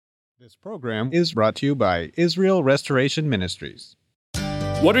This program is brought to you by Israel Restoration Ministries.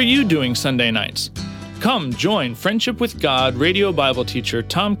 What are you doing Sunday nights? Come join Friendship with God radio Bible teacher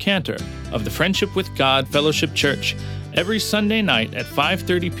Tom Cantor of the Friendship with God Fellowship Church every Sunday night at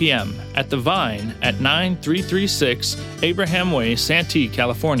 5:30 p.m. at The Vine at 9336 Abraham Way, Santee,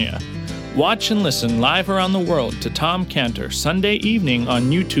 California. Watch and listen live around the world to Tom Cantor Sunday evening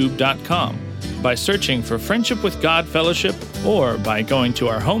on YouTube.com by searching for Friendship with God Fellowship or by going to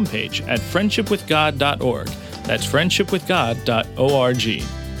our homepage at friendshipwithgod.org. That's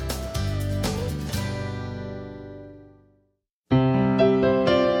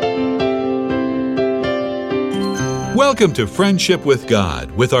Welcome to Friendship with God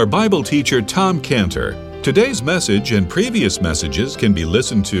with our Bible teacher Tom Cantor. Today's message and previous messages can be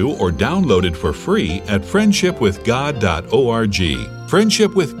listened to or downloaded for free at friendshipwithgod.org.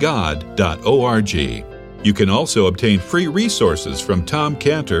 friendshipwithgod.org. You can also obtain free resources from Tom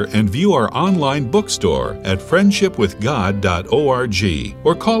Cantor and view our online bookstore at friendshipwithgod.org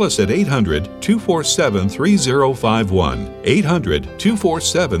or call us at 800-247-3051,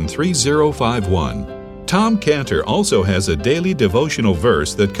 800-247-3051. Tom Cantor also has a daily devotional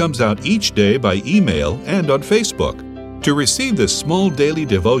verse that comes out each day by email and on Facebook. To receive this small daily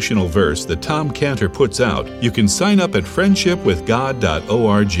devotional verse that Tom Cantor puts out, you can sign up at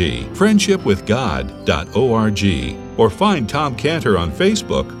friendshipwithgod.org, friendshipwithgod.org, or find Tom Cantor on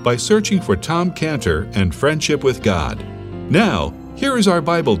Facebook by searching for Tom Cantor and Friendship with God. Now, here is our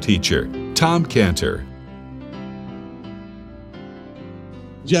Bible teacher, Tom Cantor.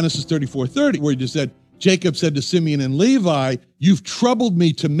 Genesis 34:30, where he just said, Jacob said to Simeon and Levi, "You've troubled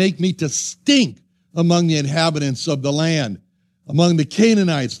me to make me to stink among the inhabitants of the land, among the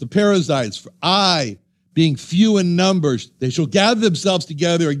Canaanites, the Perizzites, for I, being few in numbers, they shall gather themselves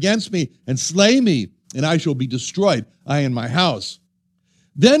together against me and slay me, and I shall be destroyed, I and my house."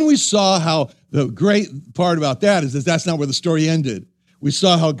 Then we saw how the great part about that is that that's not where the story ended. We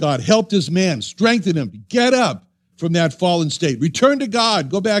saw how God helped his man, strengthened him to get up from that fallen state, return to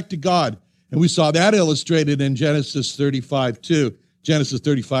God, go back to God. And we saw that illustrated in Genesis 35:2. Genesis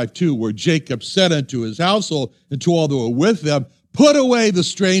 35:2, where Jacob said unto his household and to all that were with them, "Put away the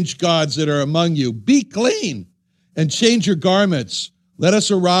strange gods that are among you. Be clean and change your garments. Let us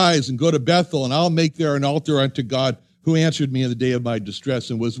arise and go to Bethel, and I'll make there an altar unto God, who answered me in the day of my distress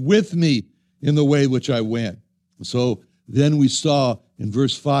and was with me in the way which I went." So then we saw in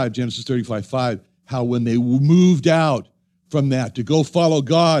verse 5, Genesis 35:5, how when they moved out from that to go follow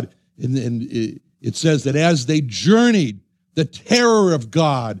God, and it says that as they journeyed, the terror of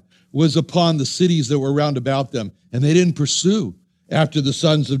God was upon the cities that were round about them, and they didn't pursue after the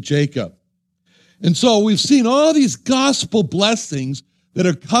sons of Jacob. And so we've seen all these gospel blessings that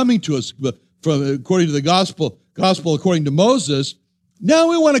are coming to us from according to the gospel according to Moses. Now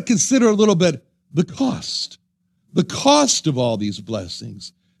we want to consider a little bit the cost of all these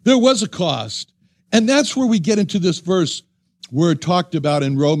blessings. There was a cost, and that's where we get into this verse where it talked about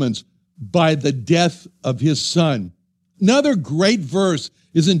in Romans, by the death of his son. Another great verse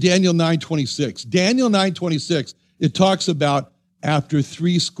is in Daniel 9:26. Daniel 9:26, it talks about after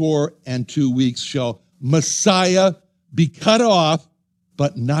 62 weeks shall Messiah be cut off,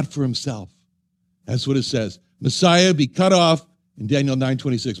 but not for himself. That's what it says. Messiah be cut off in Daniel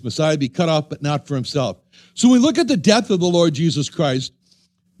 9:26. Messiah be cut off, but not for himself. So when we look at the death of the Lord Jesus Christ,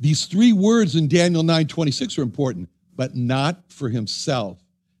 these three words in Daniel 9:26 are important, but not for himself.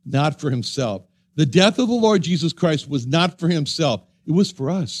 Not for himself. The death of the Lord Jesus Christ was not for himself. It was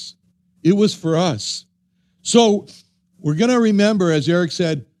for us. It was for us. So we're going to remember, as Eric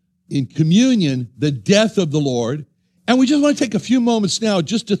said, in communion, the death of the Lord. And we just want to take a few moments now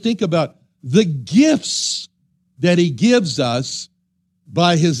just to think about the gifts that he gives us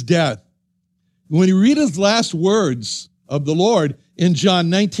by his death. When you read his last words of the Lord in John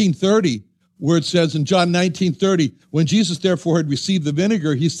 19:30, where it says in John 19:30, when Jesus therefore had received the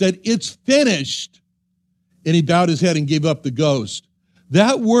vinegar, he said, "It's finished." And he bowed his head and gave up the ghost.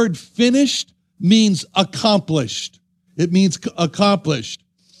 That word finished means accomplished. It means accomplished.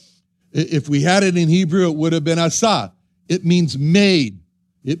 If we had it in Hebrew, it would have been asa. It means made.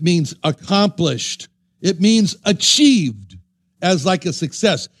 It means accomplished. It means achieved as like a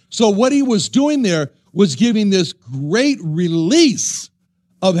success. So what he was doing there was giving this great release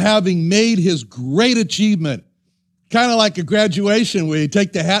of having made his great achievement. Kind of like a graduation where you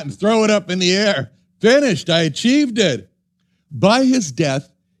take the hat and throw it up in the air. Finished, I achieved it. By his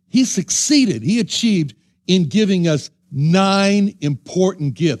death, he succeeded, he achieved in giving us 9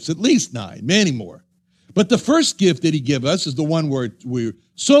 important gifts, at least 9, many more. But the first gift that he gave us is the one we're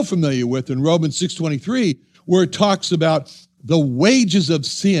so familiar with in Romans 6:23, where it talks about the wages of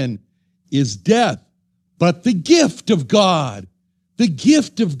sin is death, but the gift of God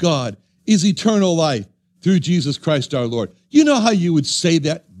is eternal life through Jesus Christ our Lord. You know how you would say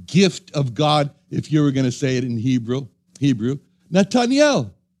that gift of God if you were going to say it in Hebrew?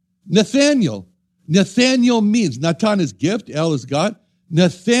 Nathaniel. Nathaniel means, Natan is gift, El is God.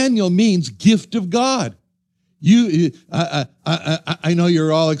 Nathaniel means gift of God. I know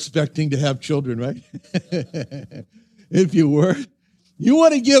you're all expecting to have children, right? If you were, you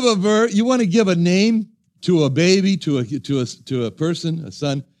want to give a name to a baby, to a person, a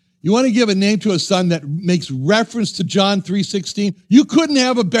son. You want to give a name to a son that makes reference to John 3:16. You couldn't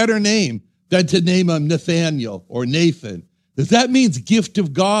have a better name than to name him Nathaniel or Nathan, because that means gift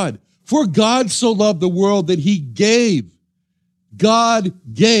of God. For God so loved the world that he gave. God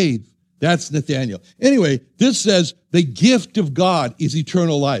gave. That's Nathaniel. Anyway, this says the gift of God is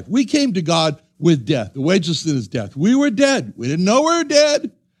eternal life. We came to God with death. The wages of sin is death. We were dead. We didn't know we were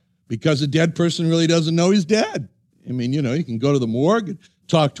dead because a dead person really doesn't know he's dead. I mean, you can go to the morgue and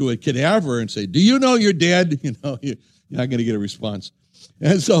talk to a cadaver and say, do you know you're dead? You're not going to get a response.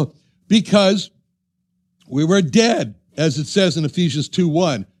 And so, because we were dead, as it says in Ephesians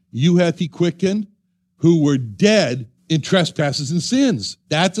 2:1, you hath he quickened who were dead in trespasses and sins.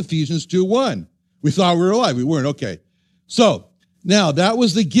 That's Ephesians 2:1. We thought we were alive. We weren't. Okay. So now that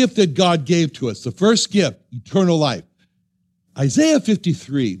was the gift that God gave to us. The first gift, eternal life. Isaiah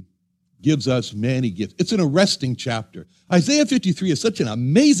 53 gives us many gifts. It's an arresting chapter. Isaiah 53 is such an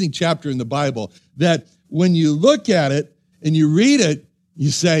amazing chapter in the Bible that when you look at it and you read it,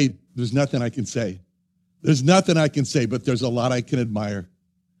 you say, there's nothing I can say. There's nothing I can say, but there's a lot I can admire.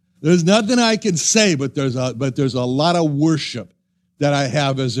 There's nothing I can say, but there's a lot of worship that I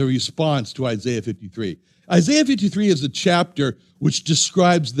have as a response to Isaiah 53. Isaiah 53 is a chapter which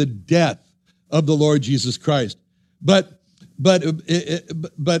describes the death of the Lord Jesus Christ. But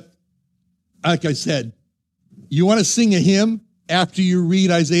like I said, you want to sing a hymn after you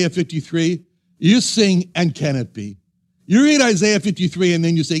read Isaiah 53? You sing, and can it be? You read Isaiah 53 and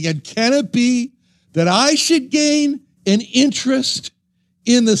then you say, and can it be that I should gain an interest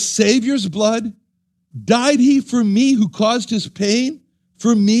in the Savior's blood? Died he for me who caused his pain?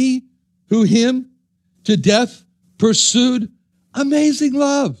 For me who him to death pursued? Amazing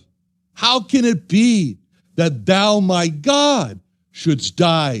love. How can it be that thou, my God, shouldst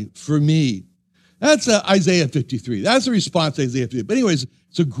die for me? That's Isaiah 53. That's a response to Isaiah 53. But anyways,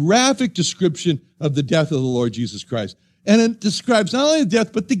 it's a graphic description of the death of the Lord Jesus Christ. And it describes not only the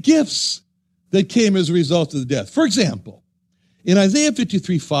death, but the gifts that came as a result of the death. For example, in Isaiah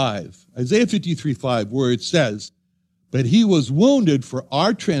 53:5, where it says, but he was wounded for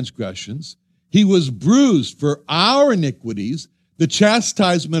our transgressions, he was bruised for our iniquities, the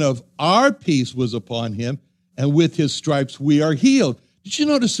chastisement of our peace was upon him, and with his stripes we are healed. Did you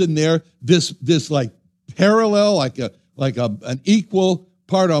notice in there this like parallel, like an equal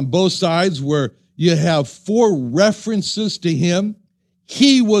part on both sides, where you have four references to him?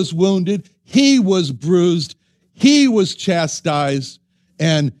 He was wounded, he was bruised, he was chastised,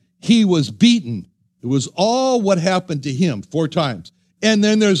 and he was beaten. It was all what happened to him 4 times. And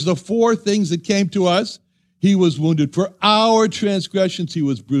then there's the 4 things that came to us. He was wounded for our transgressions. He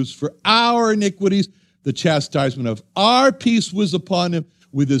was bruised for our iniquities. The chastisement of our peace was upon him.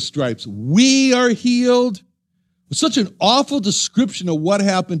 With his stripes we are healed. It's such an awful description of what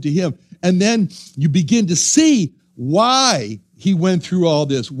happened to him. And then you begin to see why he went through all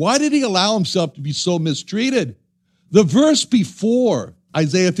this. Why did he allow himself to be so mistreated? The verse before,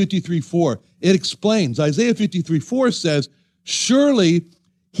 Isaiah 53:4, it explains. Isaiah 53:4 says, surely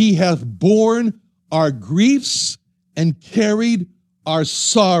he hath borne our griefs and carried our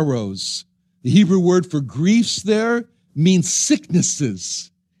sorrows. The Hebrew word for griefs there means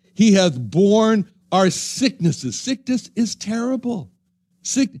sicknesses. He hath borne our sicknesses. Sickness is terrible.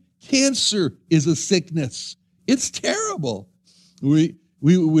 Cancer is a sickness. It's terrible. We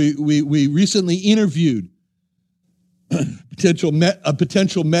recently interviewed a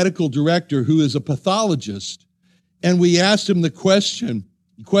potential medical director who is a pathologist, and we asked him the question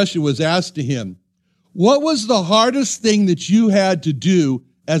was asked to him, what was the hardest thing that you had to do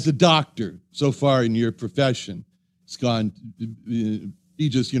as a doctor so far in your profession? It's gone to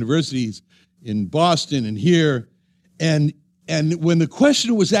Regis Universities in Boston and here. And when the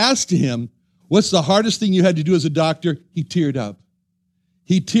question was asked to him, what's the hardest thing you had to do as a doctor? He teared up.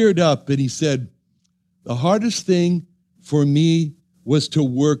 He teared up and he said, the hardest thing for me was to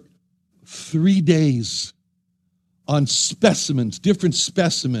work 3 days on specimens, different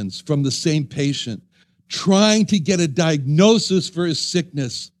specimens from the same patient, trying to get a diagnosis for his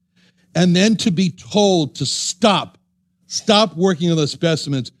sickness, and then to be told to stop working on those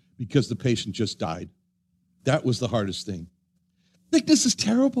specimens because the patient just died. That was the hardest thing. Sickness is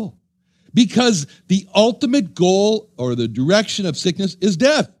terrible because the ultimate goal or the direction of sickness is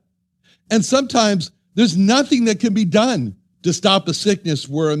death. And sometimes there's nothing that can be done to stop a sickness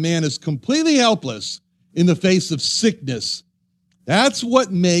where a man is completely helpless in the face of sickness. That's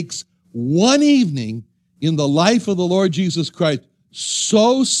what makes one evening in the life of the Lord Jesus Christ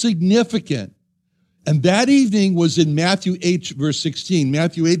so significant. And that evening was in Matthew 8, verse 16.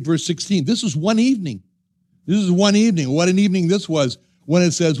 Matthew 8, verse 16. This was one evening. This is one evening. What an evening this was when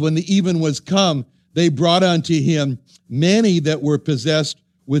it says, when the even was come, they brought unto him many that were possessed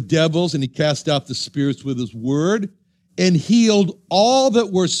with devils, and he cast out the spirits with his word, and healed all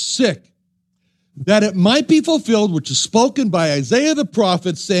that were sick, that it might be fulfilled, which is spoken by Isaiah the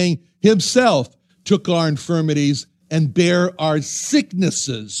prophet, saying, himself took our infirmities and bare our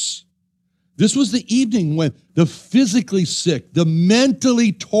sicknesses. This was the evening when the physically sick, the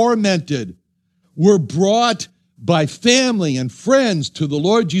mentally tormented were brought by family and friends to the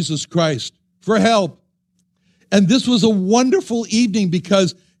Lord Jesus Christ for help. And this was a wonderful evening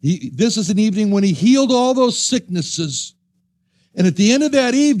because this is an evening when he healed all those sicknesses. And at the end of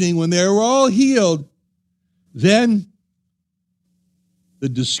that evening, when they were all healed, then the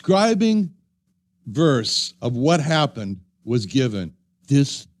describing verse of what happened was given.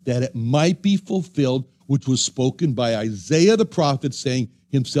 This, that it might be fulfilled, which was spoken by Isaiah the prophet, saying,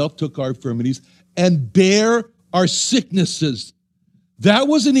 himself took our infirmities and bare our sicknesses. That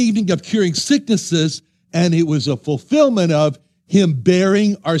was an evening of curing sicknesses, and it was a fulfillment of him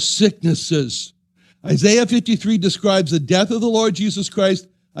bearing our sicknesses. Isaiah 53 describes the death of the Lord Jesus Christ.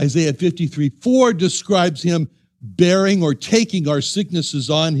 Isaiah 53:4 describes him bearing or taking our sicknesses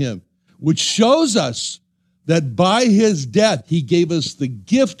on him, which shows us that by his death, he gave us the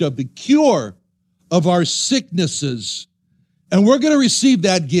gift of the cure of our sicknesses. And we're going to receive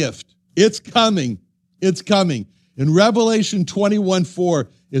that gift. It's coming. It's coming. In Revelation 21:4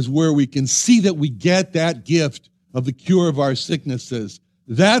 is where we can see that we get that gift of the cure of our sicknesses.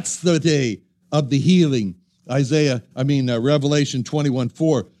 That's the day of the healing. Revelation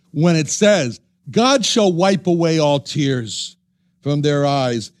 21:4, when it says, God shall wipe away all tears from their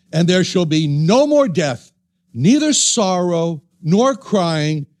eyes, and there shall be no more death, neither sorrow nor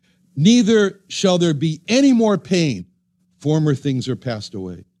crying, neither shall there be any more pain. Former things are passed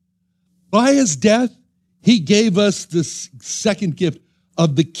away. By his death, he gave us this second gift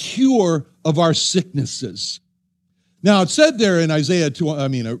of the cure of our sicknesses. Now, it said there in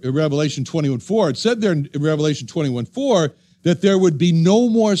Revelation 21:4, it said there in Revelation 21:4 that there would be no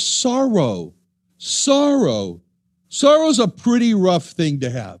more sorrow. Sorrow. Sorrow's a pretty rough thing to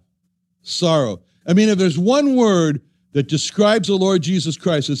have. Sorrow. If there's one word that describes the Lord Jesus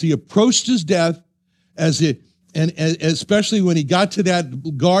Christ as he approached his death, and especially when he got to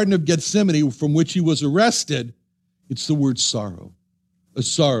that Garden of Gethsemane from which he was arrested, it's the word sorrow. A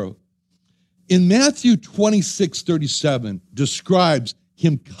sorrow. In Matthew 26:37 describes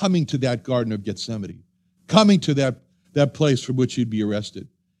him coming to that Garden of Gethsemane, coming to that place from which he'd be arrested.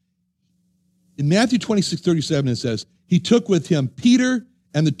 In Matthew 26:37 it says, he took with him Peter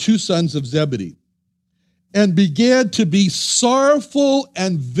and the two sons of Zebedee, and began to be sorrowful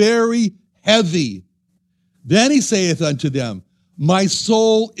and very heavy. Then he saith unto them, my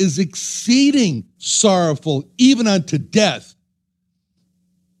soul is exceeding sorrowful, even unto death.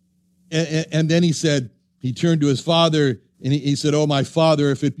 And then he turned to his father, and he said, oh, my father,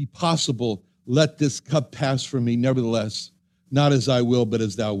 if it be possible, let this cup pass from me. Nevertheless, not as I will, but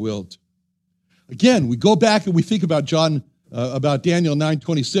as thou wilt. Again, we go back and we think about Daniel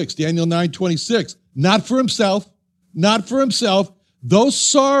 9:26. Daniel 9:26, not for himself. Those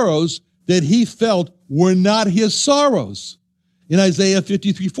sorrows that he felt were not his sorrows. In Isaiah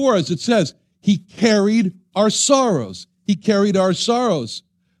 53:4, as it says, he carried our sorrows. He carried our sorrows.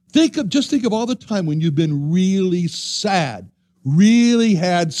 Just think of all the time when you've been really sad, really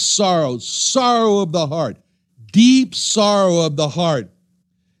had sorrow of the heart, deep sorrow of the heart.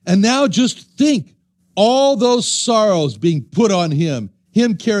 And now just think all those sorrows being put on him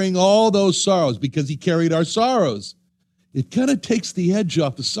carrying all those sorrows because he carried our sorrows. It kind of takes the edge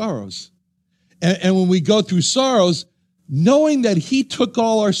off the sorrows. And when we go through sorrows, knowing that he took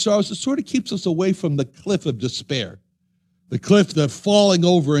all our sorrows, it sort of keeps us away from the cliff of despair. The cliff of falling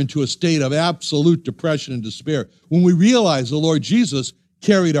over into a state of absolute depression and despair. When we realize the Lord Jesus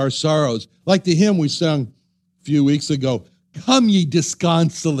carried our sorrows, like the hymn we sung a few weeks ago, Come ye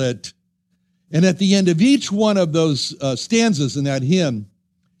disconsolate. And at the end of each one of those stanzas in that hymn,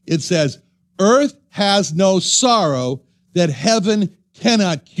 it says, earth has no sorrow that heaven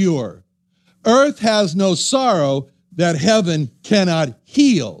cannot cure. Earth has no sorrow that heaven cannot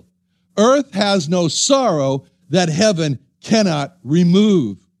heal. Earth has no sorrow that heaven cannot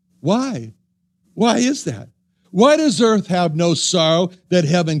remove. Why? Why is that? Why does earth have no sorrow that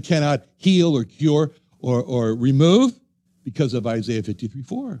heaven cannot heal or cure or remove? Because of Isaiah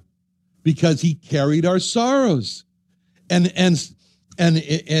 53:4. Because he carried our sorrows. And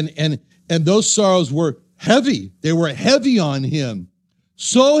those sorrows were heavy. They were heavy on him.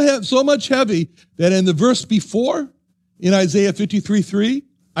 So much heavy that in the verse before, in Isaiah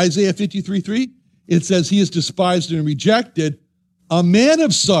 53:3, it says he is despised and rejected, a man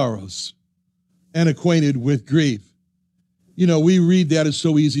of sorrows and acquainted with grief. You know, we read that. It's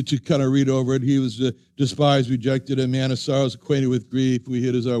so easy to kind of read over it. He was despised, rejected, a man of sorrows, acquainted with grief. We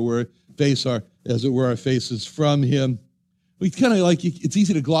hid as our faces from him. We kind of like, it's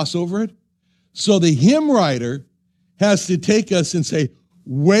easy to gloss over it. So the hymn writer has to take us and say,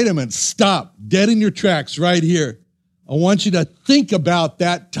 wait a minute, stop, dead in your tracks right here. I want you to think about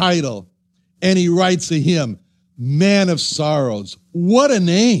that title. And he writes a hymn, Man of Sorrows. What a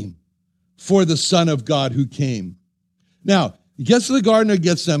name for the Son of God who came. Now, he gets to the Garden of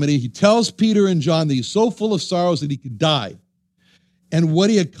Gethsemane. He tells Peter and John that he's so full of sorrows that he could die. And what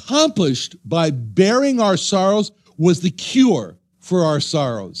he accomplished by bearing our sorrows was the cure for our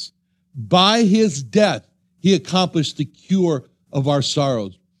sorrows. By his death, he accomplished the cure of our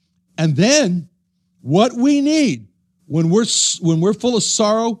sorrows. And then what we need when we're full of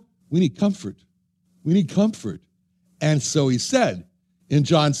sorrow, we need comfort. We need comfort. And so he said in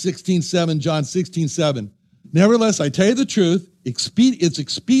John 16:7, nevertheless, I tell you the truth, it's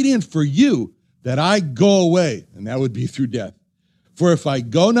expedient for you that I go away, and that would be through death. For if I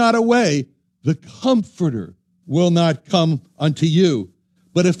go not away, the Comforter will not come unto you.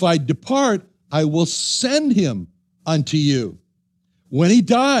 But if I depart, I will send him unto you. When he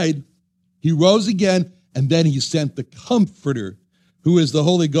died, he rose again, and then he sent the Comforter, who is the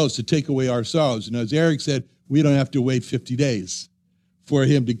Holy Ghost, to take away our sorrows. And as Eric said, we don't have to wait 50 days for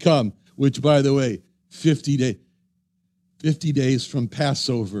him to come, which, by the way, 50 days from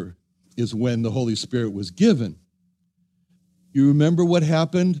Passover is when the Holy Spirit was given. You remember what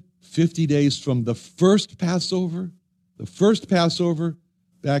happened 50 days from the first Passover? The first Passover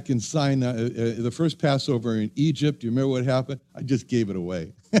back in Sinai, the first Passover in Egypt. Do you remember what happened? I just gave it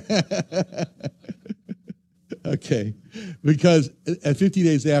away. Okay, because at 50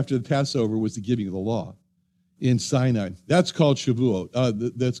 days after the Passover was the giving of the law in Sinai. That's called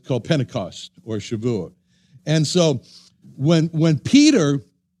Shavuot. That's called Pentecost or Shavuot. And so when Peter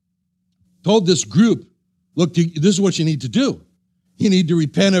told this group, look, this is what you need to do. You need to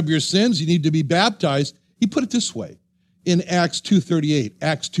repent of your sins. You need to be baptized. He put it this way in Acts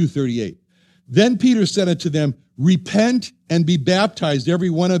 2:38. Then Peter said unto them, repent and be baptized, every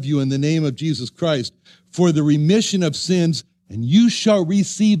one of you, in the name of Jesus Christ, for the remission of sins, and you shall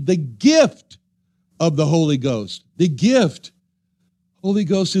receive the gift of the Holy Ghost. The gift. Holy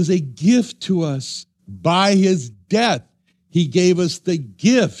Ghost is a gift to us. By his death, he gave us the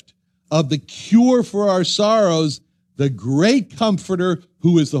gift of the cure for our sorrows, the great Comforter,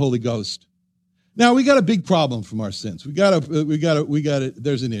 who is the Holy Ghost. Now, we got a big problem from our sins.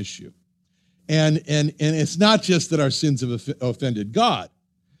 There's an issue. And it's not just that our sins have offended God,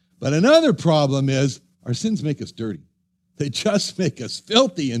 but another problem is our sins make us dirty. They just make us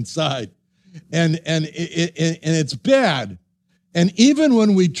filthy inside. And it's bad. And even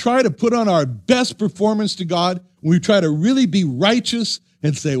when we try to put on our best performance to God, we try to really be righteous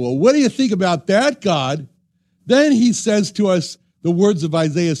and say, well, what do you think about that, God? Then he says to us the words of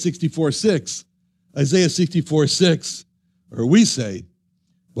Isaiah 64:6. Isaiah 64:6, or we say,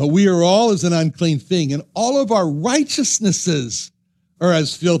 but we are all as an unclean thing, and all of our righteousnesses are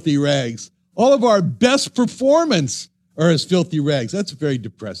as filthy rags. All of our best performance are as filthy rags. That's very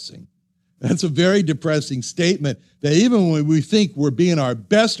depressing. That's a very depressing statement, that even when we think we're being our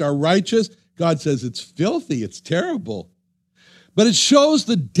best, our righteous, God says it's filthy, it's terrible. But it shows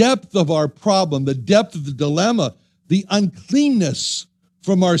the depth of our problem, the depth of the dilemma, the uncleanness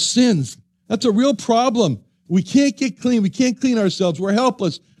from our sins. That's a real problem. We can't get clean. We can't clean ourselves. We're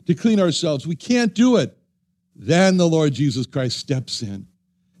helpless to clean ourselves. We can't do it. Then the Lord Jesus Christ steps in.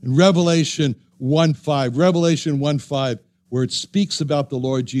 In Revelation 1:5, where it speaks about the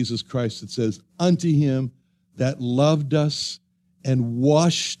Lord Jesus Christ, it says, unto him that loved us and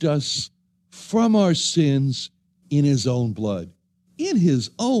washed us from our sins in his own blood. In his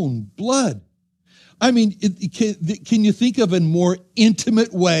own blood. I mean, can you think of a more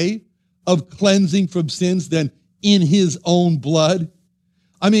intimate way of cleansing from sins than in his own blood?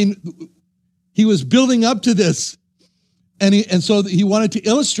 I mean, he was building up to this, and so he wanted to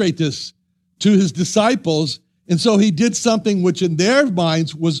illustrate this to his disciples, And so he did something which in their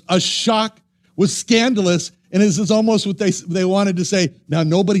minds was a shock, was scandalous, and this is almost what they wanted to say, now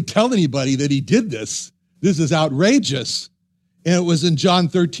nobody tell anybody that he did this. This is outrageous. And it was in John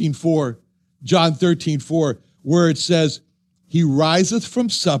 13:4, where it says, he riseth from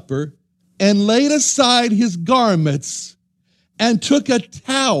supper and laid aside his garments and took a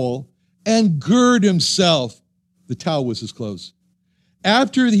towel and girded himself. The towel was his clothes.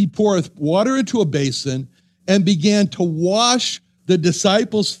 After he poureth water into a basin and began to wash the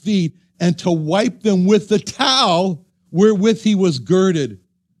disciples' feet and to wipe them with the towel wherewith he was girded.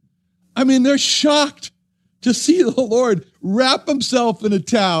 I mean, they're shocked to see the Lord wrap himself in a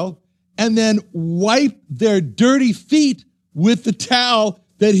towel and then wipe their dirty feet with the towel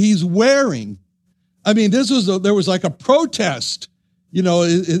that he's wearing. I mean, there was like a protest. You know,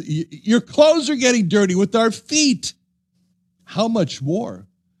 your clothes are getting dirty with our feet. How much more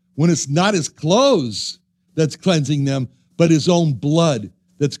when it's not his clothes that's cleansing them, but his own blood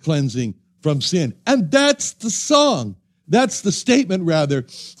that's cleansing from sin. And that's the song. That's the statement, rather,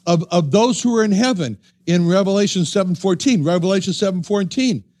 of those who are in heaven in Revelation 7:14. Revelation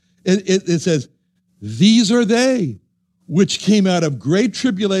 7:14. It says, these are they which came out of great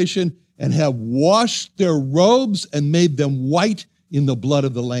tribulation and have washed their robes and made them white in the blood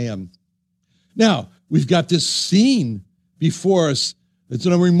of the Lamb. Now, we've got this scene before us. It's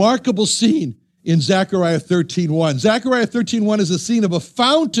a remarkable scene in Zechariah 13:1. Zechariah 13:1 is a scene of a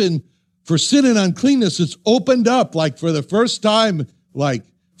fountain for sin and uncleanness. It's opened up like for the first time, like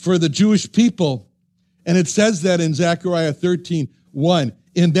for the Jewish people. And it says that in Zechariah 13:1,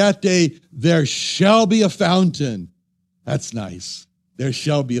 in that day there shall be a fountain. That's nice. There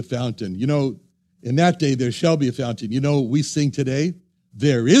shall be a fountain. You know, in that day there shall be a fountain. You know what we sing today?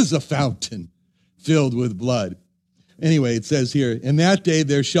 There is a fountain filled with blood. Anyway, it says here, in that day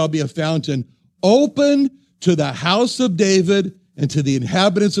there shall be a fountain open to the house of David and to the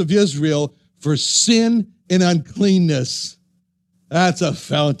inhabitants of Israel for sin and uncleanness. That's a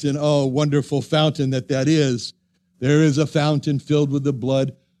fountain. Oh, wonderful fountain that is. There is a fountain filled with the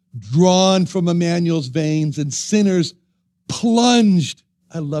blood drawn from Emmanuel's veins, and sinners plunged.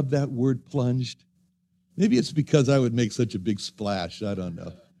 I love that word, plunged. Maybe it's because I would make such a big splash. I don't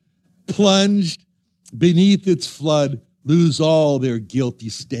know. Plunged beneath its flood, lose all their guilty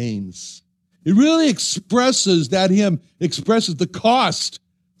stains. It really expresses, that hymn expresses the cost.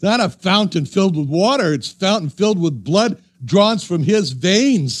 It's not a fountain filled with water. It's a fountain filled with blood drawn from his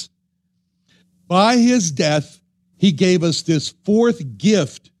veins. By his death, he gave us this fourth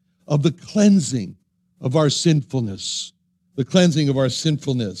gift of the cleansing of our sinfulness. The cleansing of our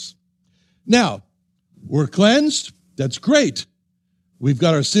sinfulness. Now, we're cleansed. That's great. We've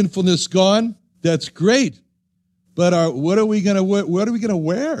got our sinfulness gone. That's great. But what are we going to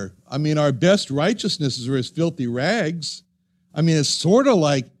wear? I mean, our best righteousnesses are as filthy rags. I mean, it's sort of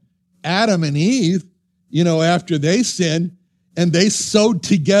like Adam and Eve, you know, after they sinned and they sewed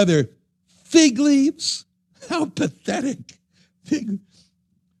together fig leaves. How pathetic. Fig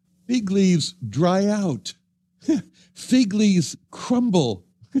leaves dry out. Fig leaves crumble.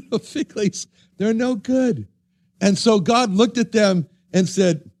 Fig leaves, they're no good. And so God looked at them and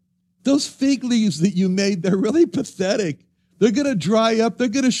said, those fig leaves that you made, they're really pathetic. They're going to dry up. They're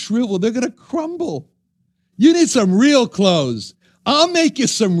going to shrivel. They're going to crumble. You need some real clothes. I'll make you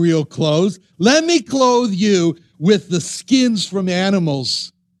some real clothes. Let me clothe you with the skins from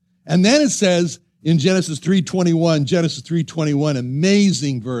animals. And then it says in Genesis 3:21,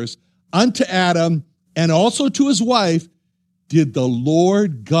 amazing verse, unto Adam and also to his wife did the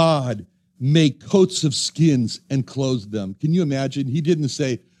Lord God make coats of skins and clothe them. Can you imagine? He didn't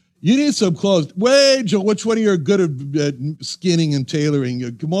say, you need some clothes. Wait, Joe, which one of you are good at skinning and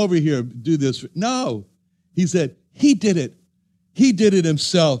tailoring? Come over here, do this. No. He said, he did it. He did it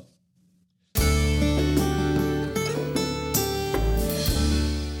himself.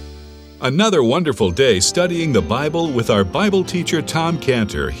 Another wonderful day studying the Bible with our Bible teacher Tom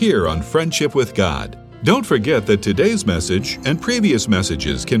Cantor here on Friendship with God. Don't forget that today's message and previous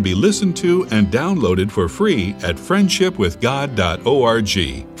messages can be listened to and downloaded for free at friendshipwithgod.org.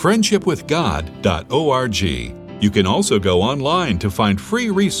 friendshipwithgod.org. You can also go online to find free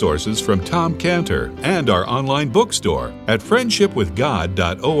resources from Tom Cantor and our online bookstore at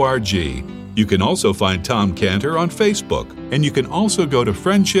friendshipwithgod.org. You can also find Tom Cantor on Facebook, and you can also go to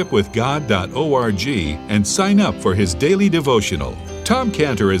friendshipwithgod.org and sign up for his daily devotional. Tom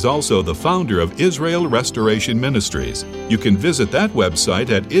Cantor is also the founder of Israel Restoration Ministries. You can visit that website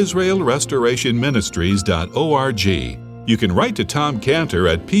at israelrestorationministries.org. You can write to Tom Cantor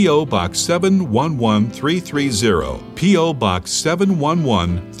at P.O. Box 711330, P.O. Box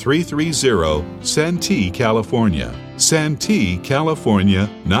 711330, Santee, California. Santee, California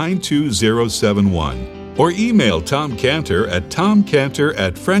 92071. Or email Tom Cantor at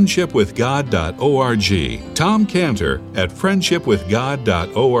tomcantor@friendshipwithgod.org, Tom Cantor at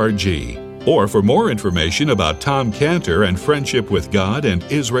friendshipwithgod.org. Or for more information about Tom Cantor and Friendship with God and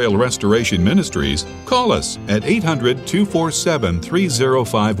Israel Restoration Ministries, call us at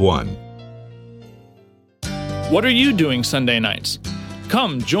 800-247-3051. What are you doing Sunday nights?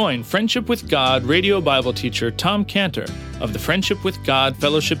 Come join Friendship with God radio Bible teacher Tom Cantor of the Friendship with God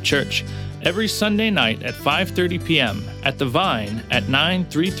Fellowship Church every Sunday night at 5:30 p.m. at The Vine at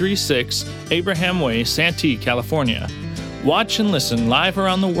 9336 Abraham Way, Santee, California. Watch and listen live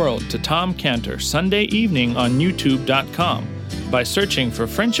around the world to Tom Cantor Sunday evening on YouTube.com by searching for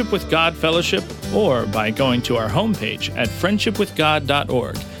Friendship with God Fellowship or by going to our homepage at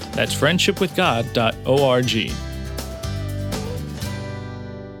friendshipwithgod.org. That's friendshipwithgod.org.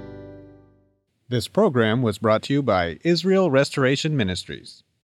 This program was brought to you by Israel Restoration Ministries.